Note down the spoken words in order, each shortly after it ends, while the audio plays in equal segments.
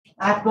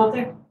I have to go up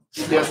there?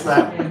 Yes,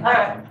 ma'am. All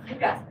right, you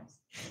got this.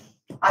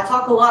 I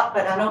talk a lot,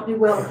 but I don't do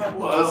well.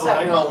 Well,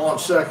 hang on 1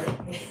 second.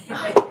 All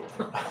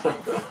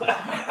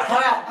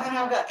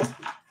right,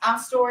 I'm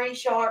Storie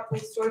Sharp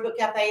with Storybook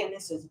Cafe, and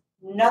this is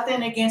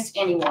nothing against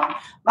anyone.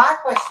 My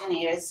question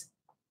is,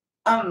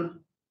 they're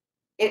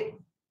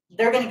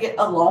going to get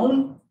a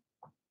loan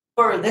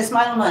for this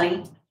amount of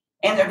money,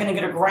 and they're going to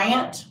get a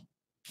grant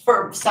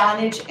for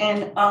signage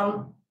and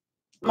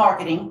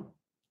marketing.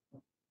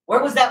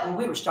 Where was that when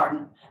we were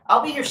starting?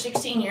 I'll be here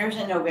 16 years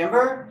in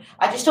November.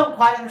 I just don't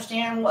quite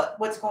understand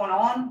what's going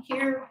on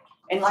here.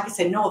 And like I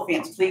said, no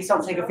offense, please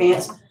don't take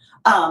offense.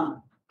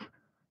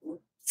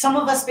 Some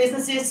of us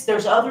businesses,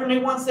 there's other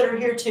new ones that are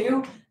here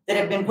too, that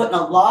have been putting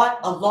a lot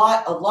of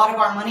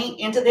our money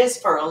into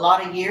this for a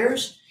lot of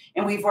years.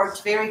 And we've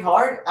worked very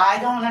hard. I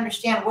don't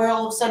understand where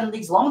all of a sudden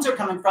these loans are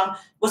coming from.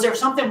 Was there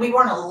something we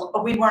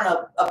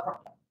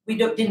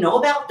didn't know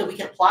about that we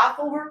could apply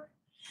for?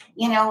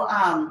 You know,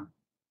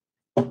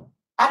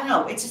 I don't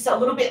know. It's just a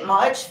little bit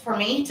much for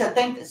me to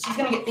think that she's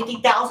going to get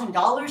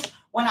 $50,000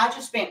 when I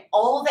just spent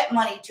all that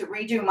money to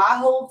redo my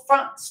whole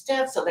front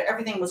stuff so that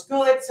everything was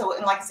good. So,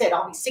 and like I said,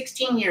 I'll be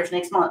 16 years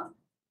next month.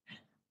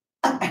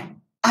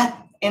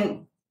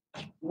 And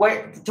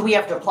where do we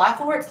have to apply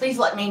for it? Please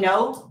let me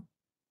know.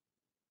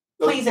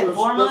 Please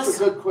inform us. That's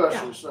a good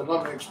question. So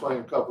let me explain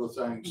a couple of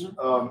things.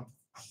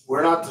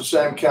 We're not the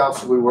same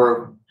council we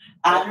were.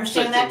 I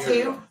understand that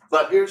too.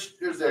 But here's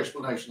the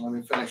explanation. Let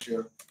me finish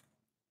here.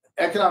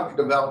 Economic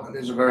development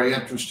is a very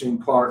interesting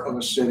part of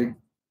a city.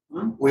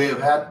 We have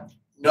had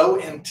no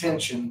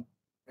intention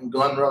in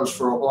Glen Rose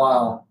for a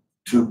while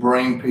to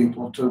bring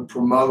people, to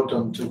promote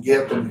them, to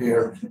get them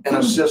here and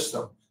assist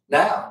them.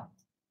 Now,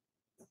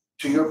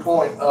 to your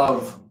point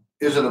of,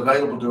 is it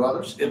available to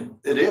others? It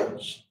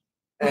is.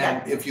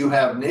 And if you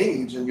have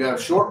needs and you have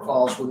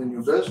shortfalls within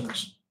your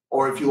business,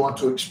 or if you want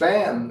to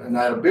expand and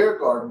add a beer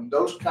garden,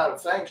 those kind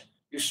of things,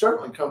 you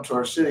certainly come to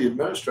our city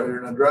administrator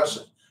and address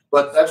it.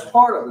 But that's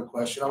part of the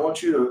question. I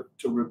want you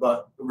to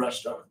rebut the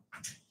rest of it.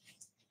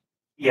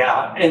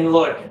 Yeah, and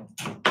look,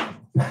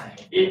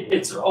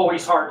 it's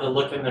always hard to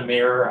look in the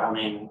mirror. I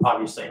mean,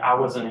 obviously, I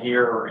wasn't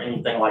here or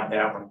anything like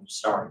that when you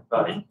started,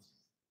 but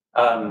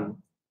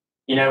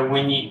you know,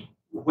 when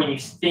you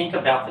think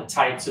about the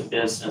types of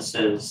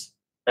businesses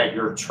that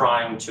you're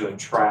trying to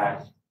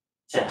attract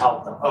to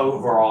help the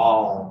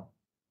overall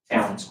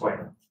town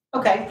square.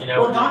 Okay. You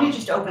know, well, Donnie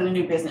just opened a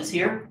new business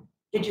here.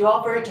 Did you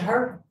offer it to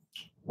her?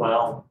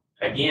 Well,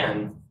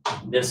 again,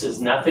 this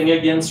is nothing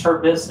against her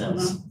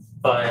business,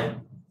 but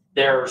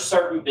there are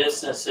certain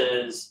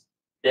businesses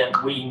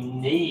that we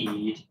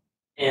need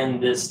in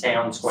this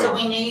town square. So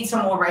we need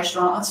some more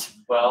restaurants.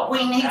 Well,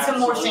 we need some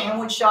more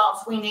sandwich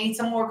shops. We need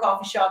some more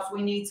coffee shops.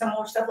 We need some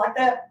more stuff like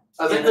that.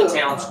 In the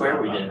town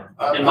square, we did.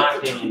 In my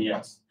opinion,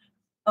 yes.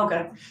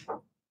 Okay.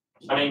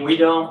 I mean, we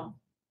don't,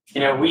 you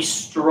know, we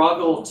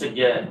struggle to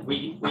get,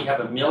 we have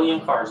 1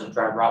 million cars that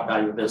drive right by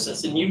your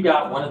business, and you've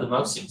got one of the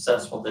most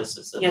successful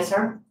businesses. Yes,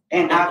 sir.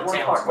 And I work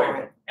hard for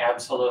it.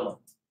 Absolutely.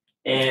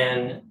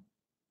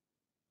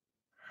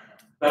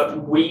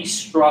 But we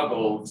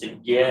struggle to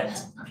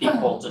get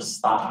people to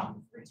stop,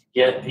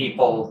 get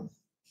people,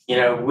 you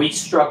know, we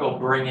struggle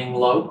bringing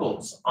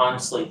locals,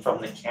 honestly,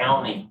 from the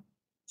county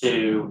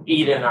to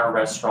eat in our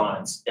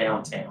restaurants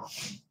downtown.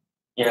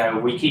 You know,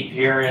 we keep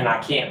hearing,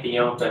 I can't be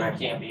open, I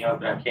can't be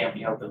open, I can't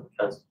be open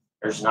because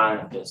there's not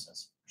enough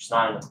business. There's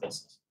not enough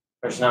business.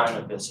 There's not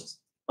enough business.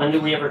 When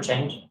did we ever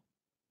change it?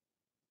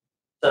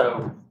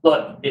 So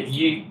look, if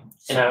you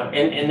know,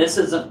 and this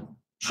isn't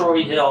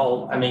Troy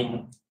Hill, I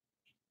mean,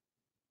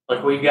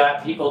 look, we've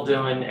got people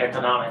doing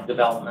economic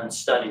development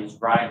studies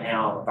right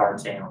now of our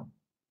town.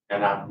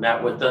 And I've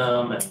met with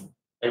them, and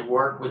they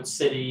work with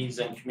cities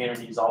and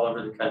communities all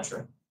over the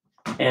country.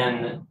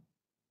 And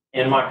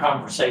in my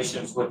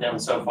conversations with them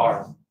so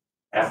far,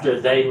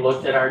 after they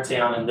looked at our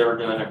town and they were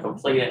doing a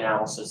complete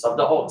analysis of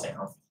the whole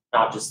town,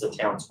 not just the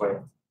town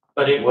square,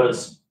 but it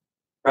was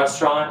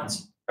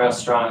restaurants,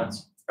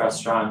 restaurants,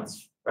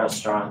 restaurants,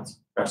 restaurants,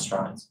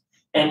 restaurants.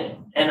 And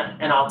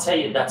I'll tell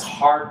you, that's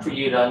hard for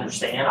you to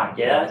understand, I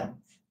get,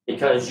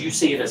 because you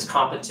see it as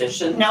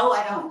competition. No,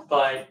 I don't.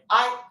 But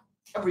I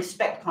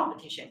respect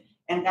competition.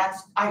 And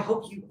that's, I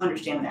hope you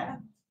understand that.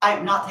 I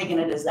am not taking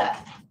it as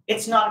that.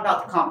 It's not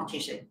about the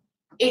competition.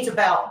 It's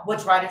about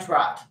what's right is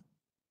right.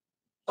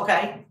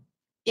 Okay?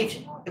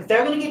 If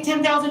they're going to get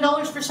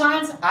 $10,000 for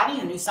signs, I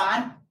need a new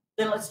sign,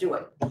 then let's do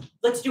it.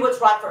 Let's do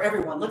what's right for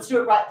everyone. Let's do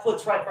it right,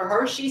 what's right for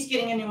her. She's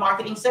getting a new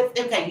marketing set.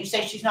 Okay, you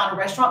say she's not a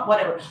restaurant,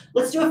 whatever.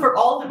 Let's do it for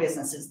all the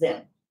businesses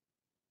then.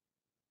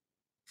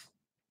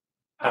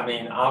 I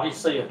mean,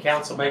 obviously, if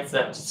council makes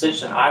that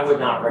decision, I would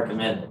not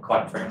recommend it,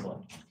 quite frankly.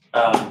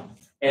 And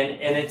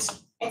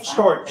it's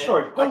Story,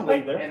 don't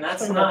leave there. And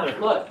that's not,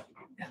 look,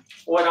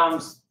 what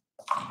I'm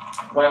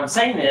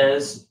saying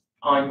is,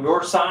 on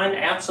your sign,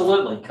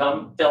 absolutely,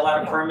 come fill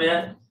out a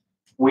permit.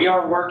 We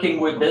are working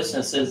with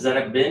businesses that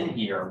have been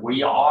here.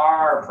 We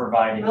are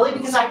providing. Really?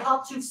 Because I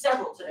talked to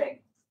several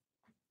today.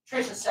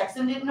 Trisha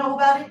Sexton didn't know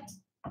about it.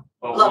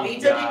 Well,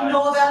 Lavita didn't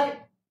know about it.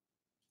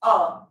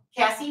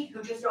 Cassie,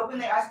 who just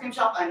opened the ice cream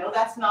shop, I know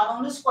that's not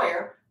on the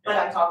square, but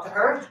I talked to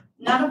her.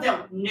 None of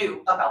them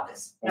knew about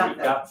this. None We've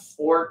of them. got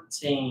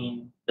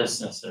 14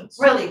 businesses.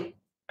 Really?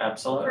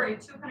 Absolutely. For a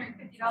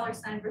 $250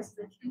 sign versus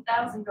a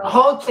 $2,000.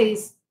 Hold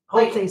please,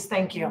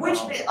 thank you.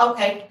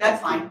 Okay,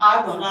 that's fine.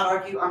 I will not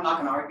argue. I'm not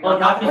gonna argue. Well, I'm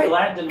not I'd be gonna.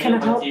 glad to Can I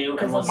meet help? with you and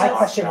Because we'll my talk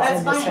question about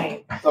is in it. the That's same.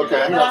 Okay, But I'd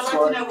that's like to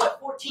sorry. know what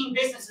 14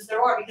 businesses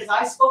there are, because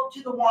I spoke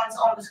to the ones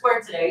on the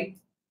square today.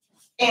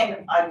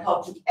 And I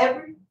talked to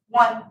everyone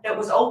that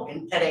was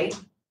open today.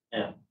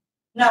 Yeah.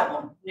 No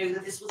one knew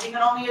that this was even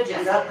on the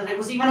agenda, that it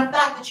was even a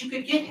fact that you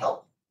could get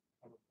help.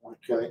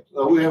 Okay,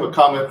 we have a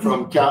comment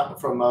from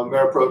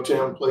Mayor Pro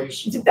Tem,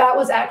 please. That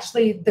was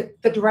actually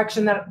the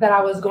direction that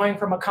I was going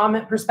from a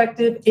comment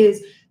perspective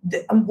is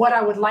what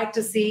I would like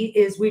to see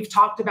is we've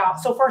talked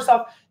about. So first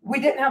off, we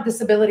didn't have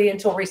this ability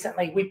until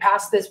recently. We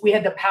passed this, we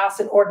had to pass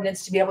an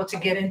ordinance to be able to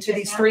get into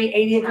these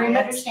 380 I agreements.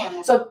 understand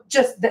that.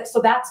 So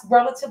so that's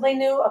relatively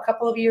new, a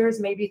couple of years,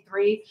 maybe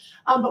 3.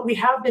 But we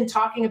have been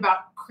talking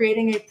about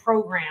creating a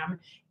program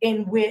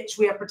in which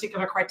we have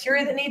particular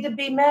criteria that need to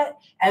be met.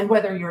 And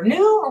whether you're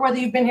new or whether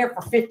you've been here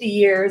for 50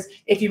 years,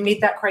 if you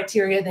meet that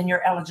criteria, then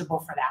you're eligible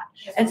for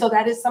that. And so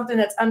that is something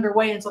that's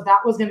underway. And so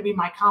that was going to be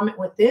my comment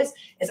with this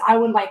is I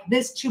would like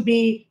this to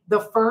be the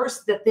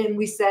first that then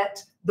we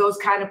set those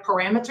kind of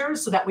parameters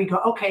so that we go,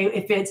 okay,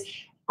 if it's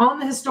on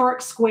the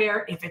historic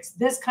square, if it's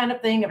this kind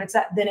of thing, if it's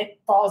that, then it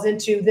falls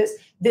into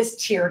this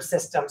tiered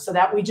system so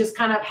that we just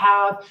kind of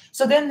have,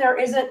 so then there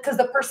isn't, because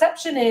the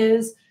perception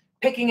is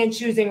picking and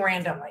choosing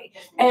randomly.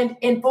 And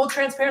in full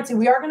transparency,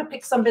 we are going to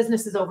pick some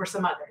businesses over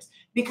some others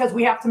because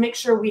we have to make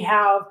sure we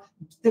have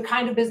the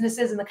kind of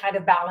businesses and the kind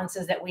of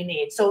balances that we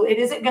need. So it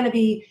isn't going to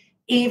be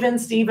even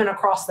Steven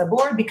across the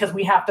board because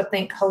we have to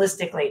think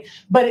holistically,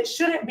 but it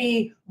shouldn't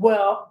be,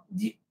 well,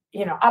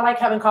 you know, I like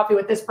having coffee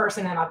with this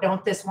person and I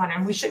don't this one.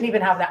 And we shouldn't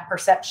even have that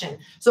perception.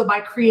 So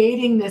by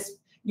creating this,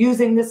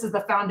 using this as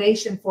the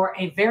foundation for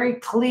a very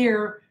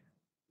clear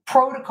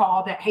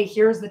protocol that, hey,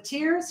 here's the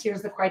tiers,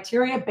 here's the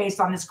criteria,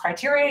 based on this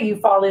criteria, you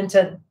fall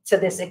into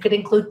this. It could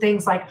include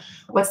things like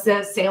what's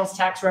the sales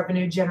tax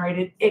revenue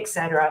generated, et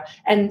cetera.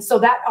 And so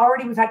that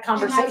already we've had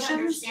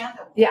conversations.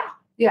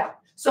 Yeah.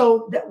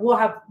 So that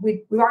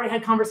we've already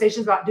had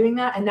conversations about doing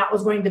that. And that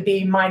was going to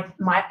be my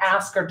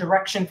ask or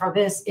direction for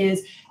this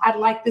is I'd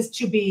like this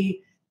to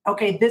be,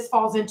 okay, this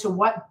falls into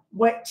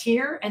what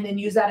tier, and then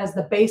use that as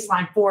the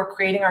baseline for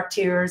creating our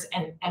tiers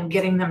and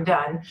getting them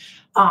done.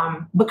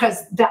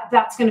 Because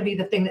that's going to be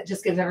the thing that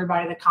just gives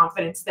everybody the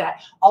confidence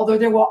that although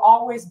there will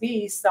always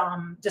be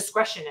some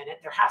discretion in it,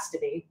 there has to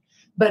be,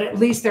 but at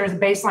least there's a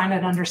baseline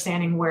and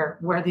understanding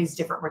where these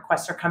different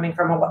requests are coming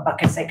from and what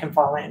buckets they can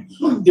fall in.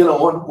 You know,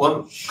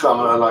 one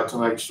comment I'd like to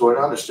make, Storie,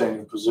 I understand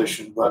your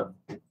position, but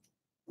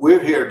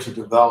we're here to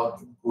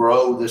develop,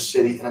 grow this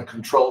city in a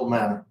controlled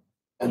manner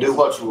and do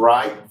what's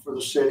right for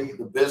the city,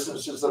 the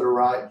businesses that are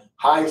right,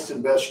 highest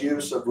and best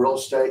use of real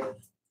estate.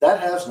 That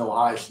has no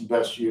highest and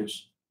best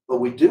use, but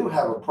we do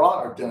have a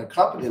product and a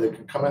company that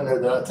can come in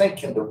there that I think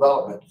can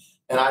develop it.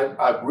 And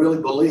I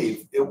really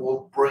believe it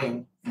will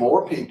bring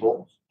more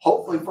people,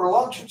 hopefully for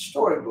lunch at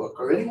Storybook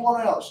or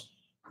anyone else.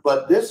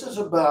 But this is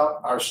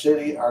about our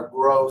city, our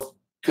growth,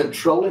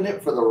 controlling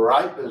it for the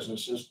right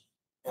businesses.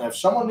 And if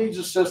someone needs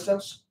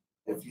assistance,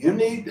 if you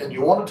need and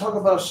you want to talk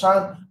about a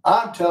sign,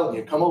 I'm telling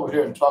you, come over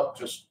here and talk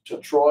to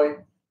Troy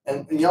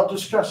and y'all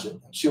discuss it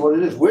and see what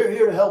it is. We're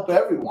here to help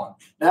everyone.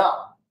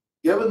 Now,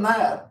 given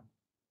that,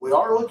 we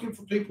are looking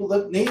for people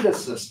that need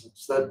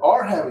assistance, that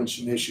are having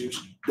some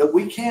issues, that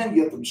we can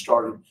get them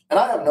started. And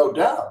I have no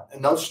doubt,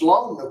 and no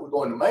loan that we're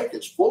going to make,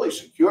 it's fully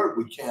secured,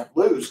 we can't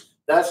lose.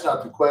 That's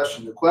not the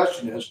question. The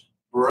question is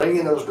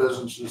bringing those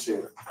businesses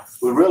here.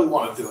 We really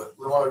want to do it.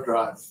 We want to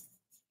drive it.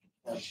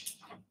 Yeah.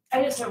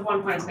 I just have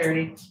one point of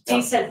clarity.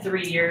 He said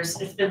 3 years.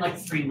 It's been like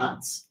 3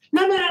 months.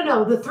 No.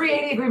 The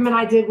 380 agreement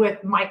I did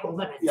with Michael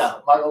Lemons. Yeah,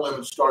 Michael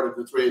Lemons started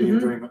the 380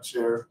 agreements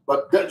here,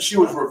 but she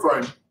was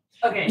referring.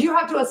 Okay. You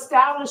have to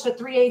establish a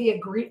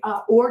 380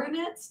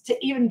 ordinance to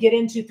even get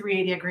into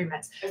 380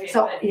 agreements. Okay,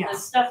 So, but yeah. the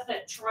stuff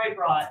that Troy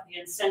brought, the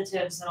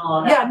incentives and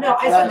all of Yeah, that. no,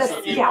 I that's said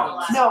been this, in yeah, the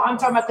last no, I'm month.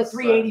 talking about the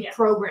 380 Yeah.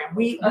 program.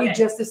 We Okay.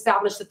 just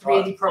established the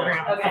 380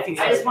 program. a Okay,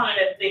 few I years just wanted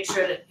to make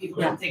sure that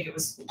people didn't think it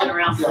was been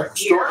around for a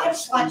Yeah, year. I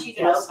just want you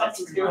to know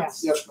something too.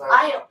 Yes. Yes, ma'am.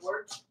 I have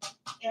worked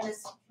in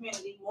this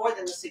community more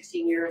than the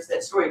 16 years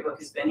that Storybook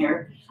has been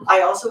here.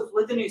 I also was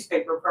with the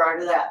newspaper prior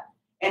to that.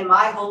 And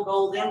my whole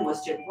goal then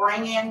was to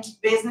bring in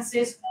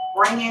businesses,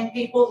 bring in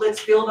people,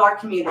 let's build our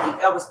community. I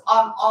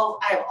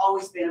have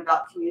always been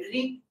about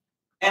community,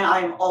 and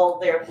I'm all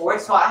there for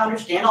it. So I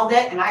understand all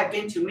that, and I have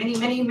been to many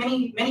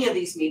of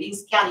these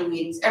meetings, county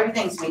meetings,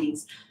 everything's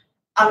meetings.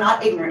 I'm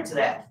not ignorant to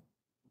that.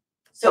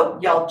 So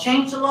y'all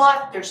changed a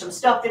lot. There's some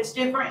stuff that's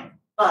different,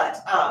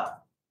 but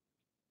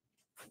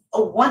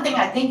one thing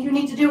I think you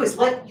need to do is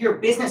let your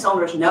business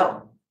owners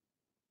know.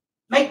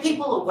 Make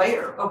people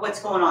aware of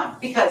what's going on,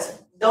 because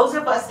those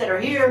of us that are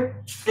here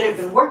that have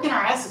been working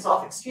our asses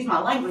off, excuse my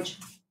language,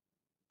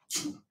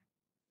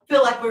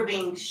 feel like we're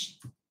being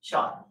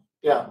shot.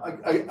 Yeah,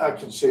 I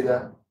can see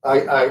that.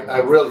 I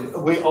really,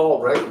 we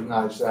all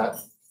recognize that.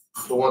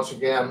 But once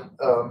again,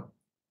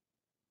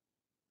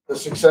 the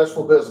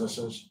successful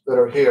businesses that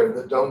are here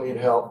that don't need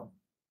help.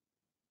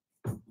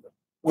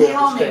 we They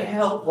all need understand.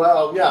 help.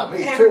 Well, yeah, me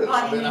too.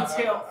 Everybody I mean, needs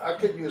help. I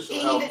could use some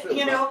help too. Even,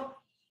 you know,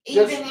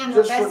 Just- even in the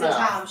just best for of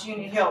now. times, you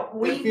need help. If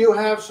We, you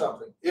have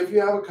something, if you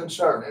have a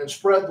concern, and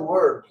spread the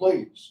word,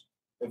 please.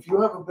 If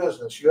you have a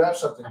business, you have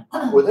something,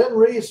 within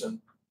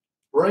reason,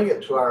 bring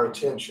it to our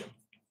attention.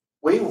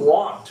 We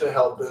want to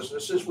help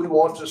businesses. We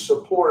want to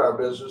support our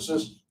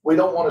businesses. We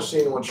don't want to see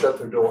anyone shut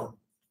their door.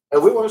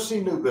 And we want to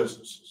see new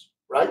businesses,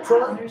 right, I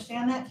Troy?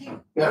 understand that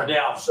too. No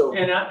doubt. So,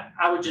 And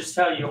I would just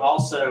tell you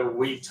also,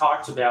 we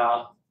talked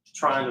about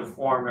trying to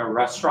form a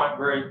restaurant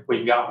group.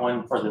 We've got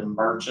one for the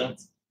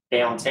merchants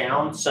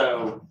downtown.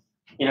 So,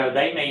 you know,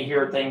 they may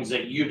hear things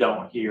that you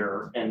don't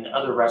hear and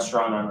other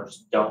restaurant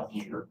owners don't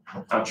hear.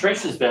 Now,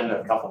 Tricia's been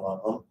to a couple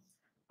of them,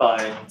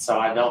 but, so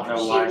I don't know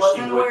She why she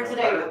wasn't aware wouldn't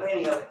today have of heard.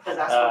 any of it, because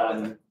I spoke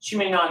with her. She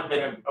may not have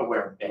been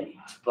aware of date,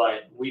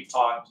 but we've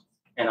talked,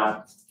 and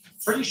I'm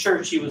pretty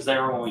sure she was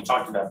there when we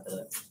talked about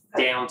the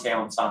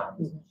downtown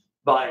signs.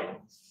 But,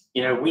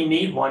 you know, we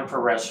need one for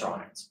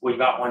restaurants. We've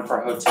got one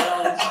for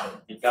hotels.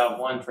 We've got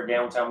one for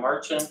downtown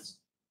merchants.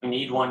 We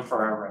need one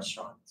for our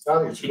restaurants. I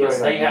think it's a Because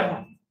great they idea.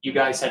 have, you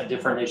guys have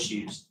different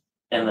issues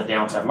than the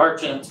downtown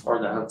merchants or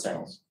the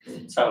hotels.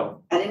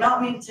 So, I did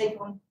not mean to take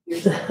one.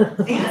 It's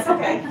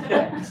okay.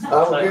 I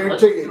will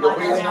guarantee you, you'll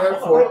be in there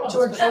for it.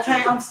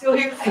 Okay, I'm still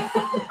here.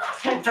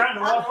 I'm trying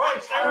to walk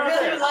away, stay I right really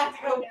there. would like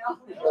to go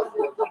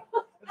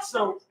now.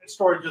 So,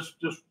 Story, just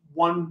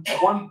one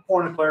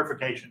point of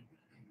clarification.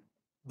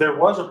 There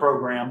was a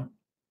program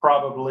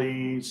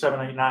probably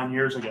 7, 8, 9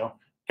 years ago,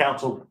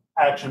 council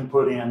action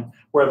put in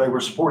where they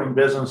were supporting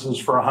businesses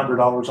for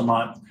 $100 a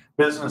month,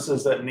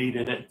 businesses that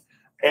needed it.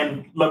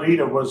 And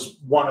Levita was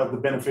one of the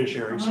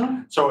beneficiaries.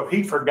 Mhm. So if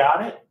he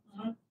forgot it,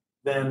 Mhm.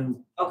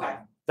 then Okay.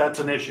 that's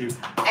an issue.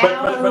 And I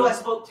don't know who I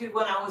spoke to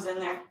when I was in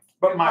there.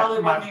 But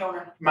Probably wasn't the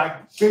owner. my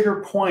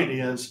bigger point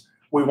is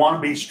we want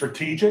to be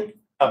strategic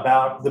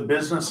about the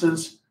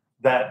businesses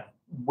that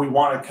we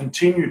want to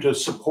continue to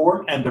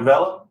support and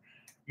develop.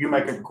 You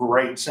make a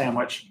great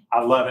sandwich.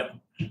 I love it.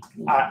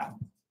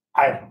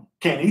 I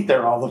can't eat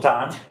there all the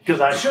time because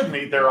I shouldn't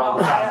eat there all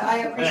the time. I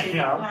appreciate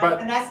You know, it, but-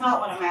 and that's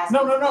not what I'm asking.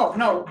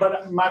 No.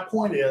 But my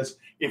point is,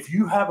 if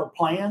you have a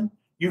plan,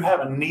 you have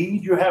a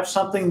need, you have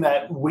something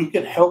that we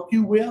could help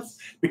you with,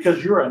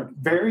 because you're a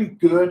very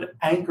good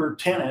anchor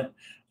tenant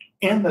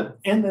in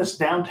this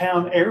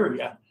downtown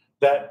area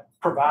that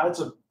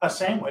provides a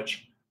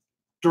sandwich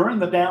during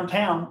the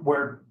downtown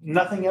where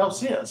nothing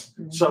else is.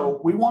 So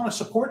we want to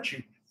support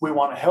you. We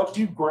want to help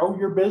you grow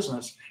your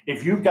business.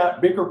 If you've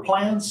got bigger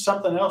plans,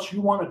 something else you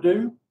want to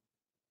do,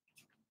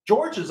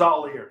 George is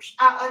all ears.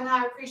 And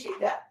I appreciate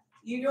that.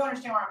 You do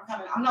understand where I'm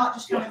coming. I'm not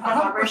just coming from my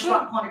 100%.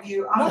 restaurant point of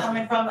view. I'm No.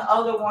 coming from the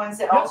other ones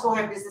that Yep. also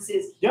have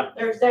businesses. Yep.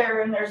 There's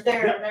there and there's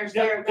there Yep. and there's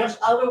Yep. there. There's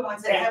other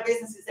ones that have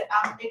businesses that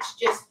it's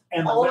just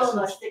And all the of us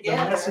message, the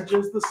together message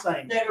is the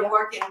same. that are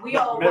working. We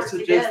The all work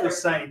message is together. the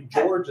same.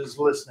 George is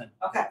listening.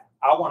 Okay.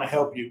 I want to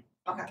help you.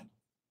 Okay.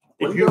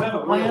 If you have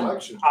a plan,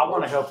 I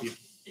want to help you.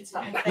 It's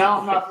fine. Now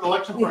I'm not in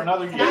election for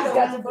another Can I year. go?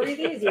 Got to breathe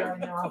easier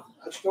now.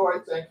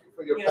 Story, thank you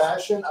for your Yes.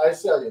 passion. I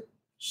tell you,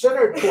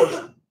 center towards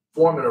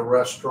forming a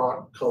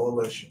restaurant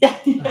coalition.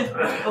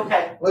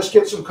 Okay. Let's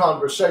get some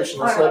conversation.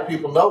 Let's let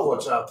people know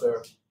what's out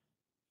there.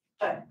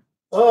 Okay.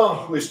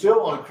 Oh, we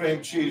still want a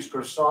cream cheese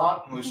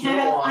croissant, and we still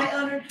Yeah, want. I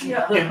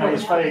understand. In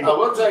his face. I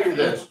will tell you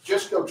this,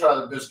 just go try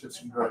the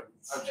biscuits and gravy.